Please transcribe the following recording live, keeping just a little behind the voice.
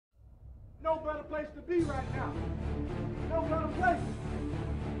no better place to be right now. No better place.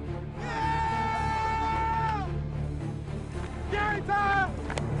 Yeah! Game time!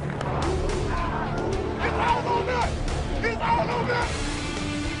 It's all on us! It's all on us!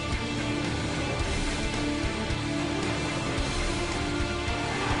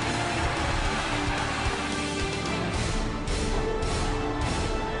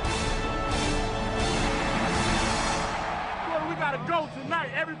 Well, we gotta go tonight.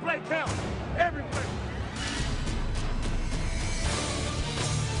 Every play counts. Every play.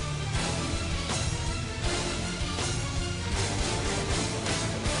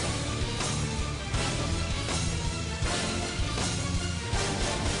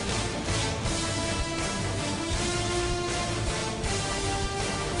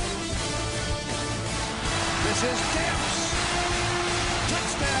 This is Dance.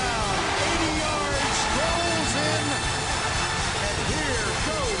 Touchdown. 80 yards. Rolls in. And here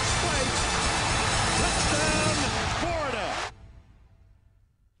goes White. Touchdown, Florida.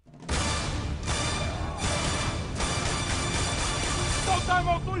 Showtime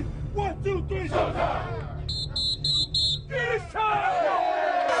on three. 1, 2, 3, showtime. Finish time.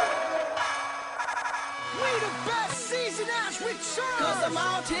 We the best season as we serve. Cause I'm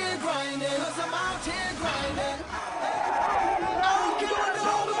out here grinding. Cause I'm out here grinding. I don't care what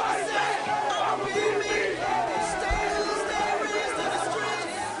nobody say. I'ma be me. Stay loose, stay raised to the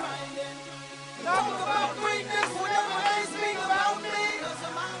streets. Talk about greatness whenever they speak about me. Cause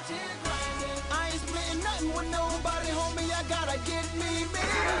I'm out here grinding. I ain't splitting nothing with nobody, homie. I gotta get me.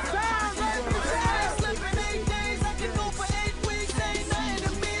 Time, baby, time. Slipping 8 days. I can go for 8 weeks. Ain't nothing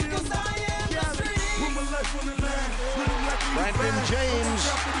to me. Cause I am the street. Brandon James.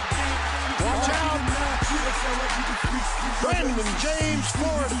 Watch out. Brandon James,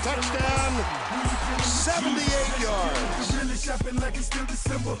 Florida touchdown. 78 yards. Really shopping like it's still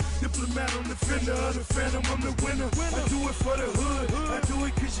December. Diplomat on the fender of the phantom, I'm the winner. I do it for the hood. I do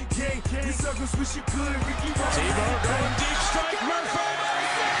it cause you can't. You suckers wish you could. Ricky Tebow going deep strike. Murphy.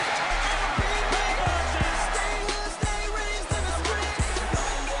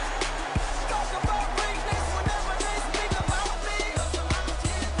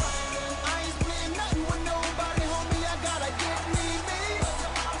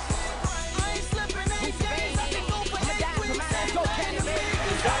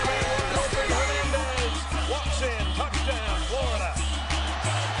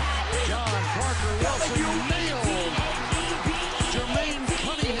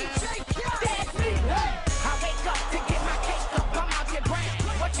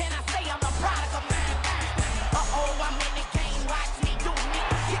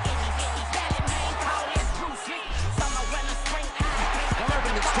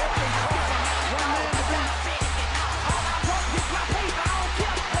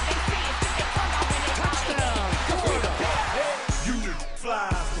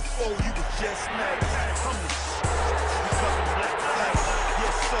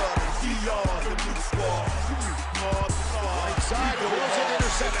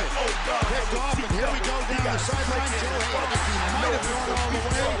 Picked off, and here we go down the sideline. Joe Hayden, he might have gone all the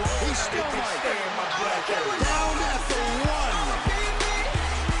way. He still might. Down at the 1.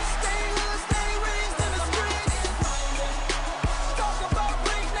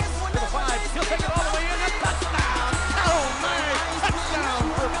 To the 5. He'll take it all the way in. That's touchdown. Oh, man. Touchdown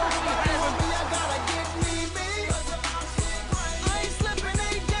for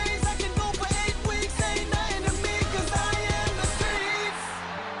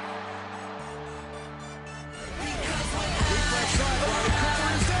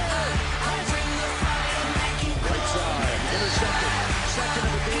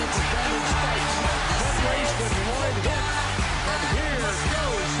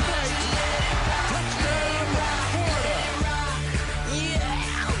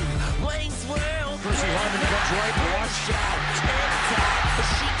right, watch out. But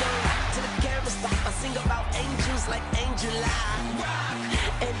she goes to the camera stop. I sing about angels like Angela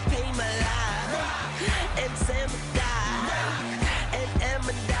and Pamela and Samada and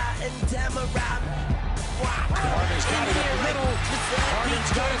Amanda and Tamara. Harden's got it in the middle.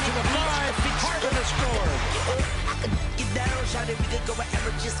 Harden's got it to the 5. Harden has scored. Get down, shout it, we could go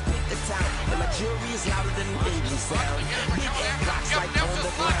wherever, just pick the town. And my jewelry is louder than an angel sound. Big ass blocks like on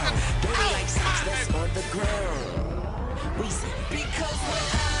the ground. Dirty like socks that's on the ground. We say, because when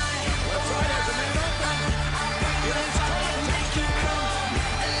Left side has a man open. It is caught. Touchdown.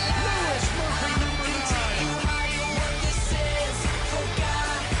 Lewis Murphy, number 9.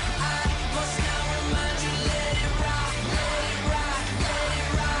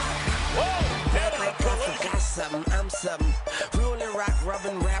 I'm something, rolling rock,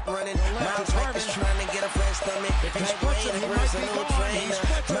 rubbing rap stop running. Mountains like it's trying to get a flat stomach. If he splits it, he might be gone. He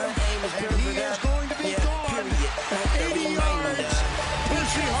splits it, and he is going to be gone. 80 yards.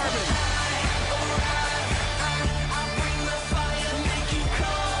 Percy Harvin.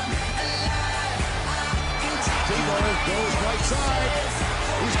 Tebow goes right side.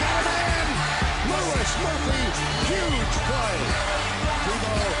 He's got a man. Lewis Murphy. Huge play.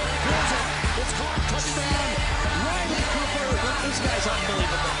 Tebow throws it. It's caught. Touchdown. Riley Cooper. This guy's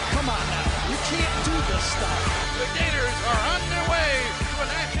unbelievable. Come on now. You can't do this stuff. The Gators are on their way to a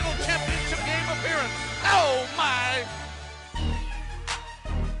national championship game appearance. Oh, my.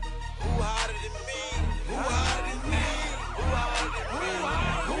 Who harder than me? Who harder than me? Who harder than me?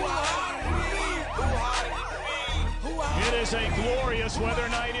 Who harder than me? Who harder than me? It is a glorious weather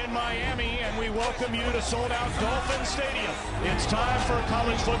night in Miami, and we welcome you to sold-out Dolphin Stadium. It's time for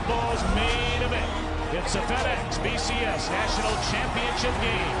college football's main event. It's the FedEx BCS National Championship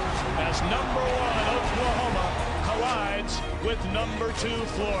game as #1 Oklahoma collides with #2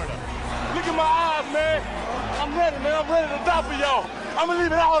 Florida. Look at my eyes, man. I'm ready, man. I'm ready to die for y'all. I'm going to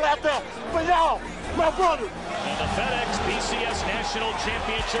leave it all out there for y'all, my brothers. And the FedEx BCS National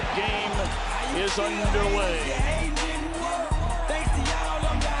Championship game is underway.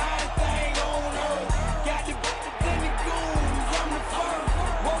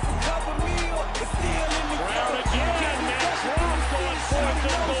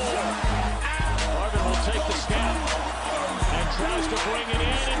 Take the snap and tries to bring it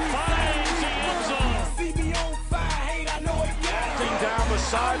in and finds the end zone. Down the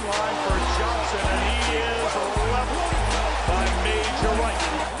sideline for Johnson, and he is leveled by Major Wright.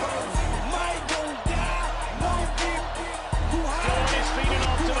 Still on his feet and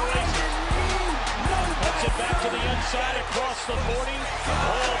off to the races. Puts it back to the inside across the 40,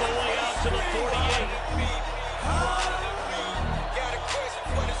 all the way out to the 48.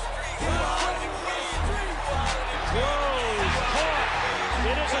 Throws, caught.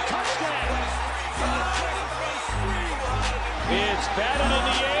 It is a touchdown. It's batted in the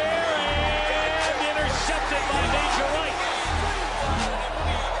air and intercepted by Major Wright.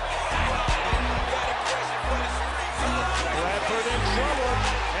 Bradford in trouble,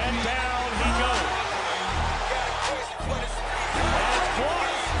 and down he goes. And it's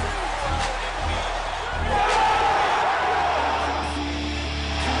blocked.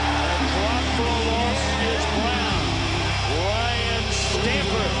 And dropped for a loss is Brown. Ryan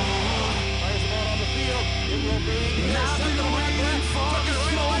Stanford. Fires the ball on the field. It will be intercepted on that left. Took it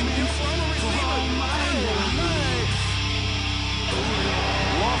right away. From the receiver.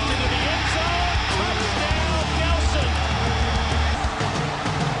 Walked into the end zone. Touchdown, Nelson.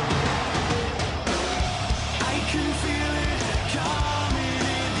 I can feel it coming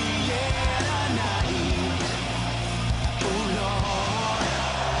in the air tonight. Oh Lord,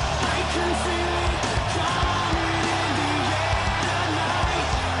 I can feel it coming in the air tonight.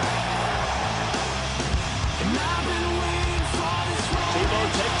 And I've been waiting for this moment. Tebow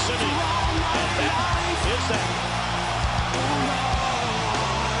takes it in. And that is that.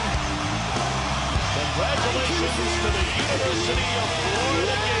 Congratulations to the University of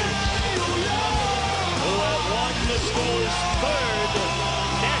Florida Gators, who have won the school's 3rd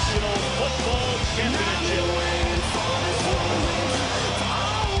National Football Championship.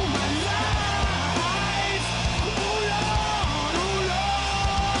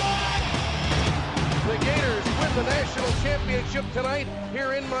 The Gators win the national championship tonight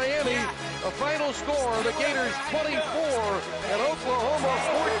here in Miami. A final score, the Gators 24 and Oklahoma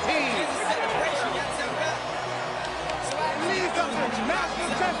 14. Leads up to national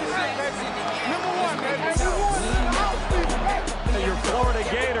championship, baby. #1, baby. #1. Your Florida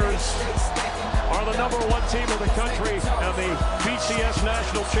Gators are the #1 team in the country and the BCS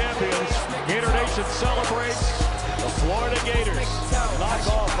National Champions. Gator Nation celebrates the Florida Gators knock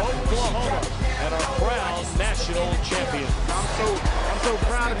off Oklahoma and are proud national champions. I'm so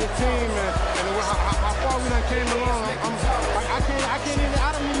proud of the team and how far we done came along. I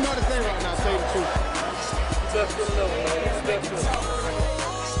don't even know what to say right now, to tell you the truth. That's good enough, man. That's good.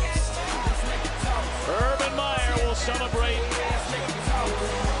 Urban Meyer will celebrate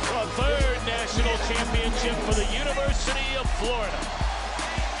the 3rd national championship for the University of Florida.